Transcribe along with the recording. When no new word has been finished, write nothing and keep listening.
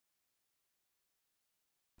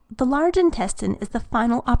The large intestine is the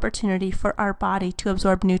final opportunity for our body to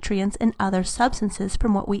absorb nutrients and other substances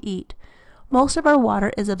from what we eat. Most of our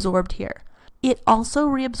water is absorbed here. It also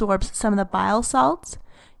reabsorbs some of the bile salts,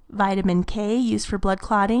 vitamin K used for blood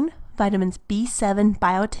clotting, vitamins B7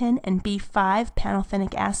 biotin and B5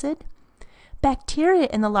 pantothenic acid. Bacteria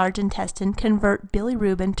in the large intestine convert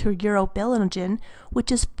bilirubin to urobilinogen,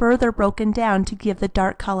 which is further broken down to give the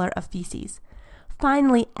dark color of feces.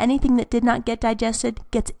 Finally, anything that did not get digested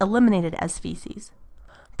gets eliminated as feces.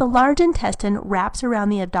 The large intestine wraps around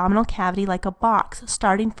the abdominal cavity like a box,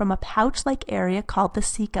 starting from a pouch-like area called the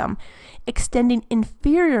cecum. Extending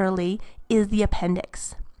inferiorly is the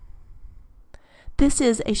appendix. This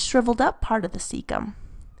is a shriveled up part of the cecum.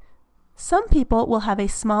 Some people will have a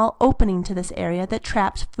small opening to this area that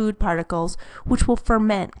traps food particles, which will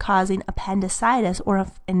ferment, causing appendicitis or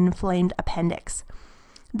an inflamed appendix.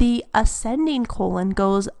 The ascending colon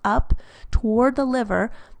goes up toward the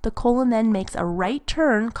liver. The colon then makes a right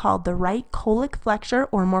turn called the right colic flexure,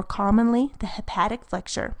 or more commonly, the hepatic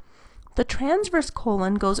flexure. The transverse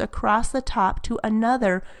colon goes across the top to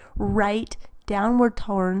another right downward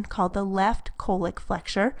turn called the left colic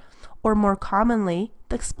flexure, or more commonly,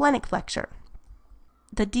 the splenic flexure.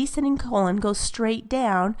 The descending colon goes straight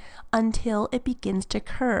down until it begins to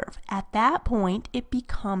curve. At that point, it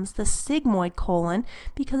becomes the sigmoid colon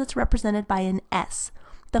because it's represented by an S.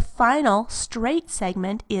 The final straight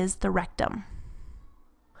segment is the rectum.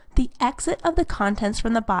 The exit of the contents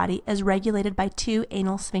from the body is regulated by two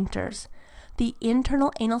anal sphincters. The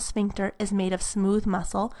internal anal sphincter is made of smooth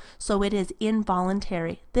muscle, so it is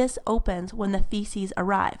involuntary. This opens when the feces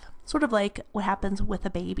arrive, sort of like what happens with a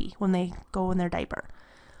baby when they go in their diaper.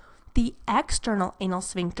 The external anal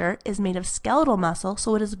sphincter is made of skeletal muscle,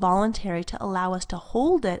 so it is voluntary to allow us to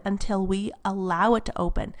hold it until we allow it to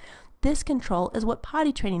open. This control is what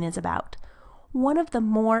potty training is about. One of the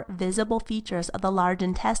more visible features of the large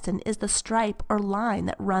intestine is the stripe or line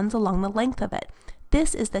that runs along the length of it.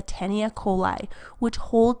 This is the tinea coli, which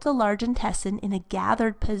holds the large intestine in a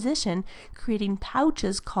gathered position, creating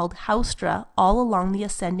pouches called haustra all along the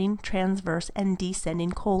ascending, transverse, and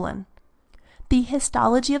descending colon. The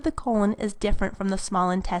histology of the colon is different from the small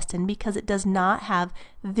intestine because it does not have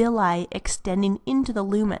villi extending into the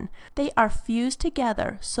lumen. They are fused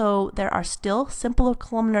together, so there are still simple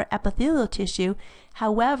columnar epithelial tissue.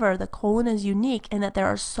 However, the colon is unique in that there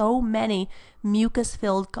are so many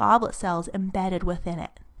mucus-filled goblet cells embedded within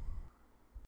it.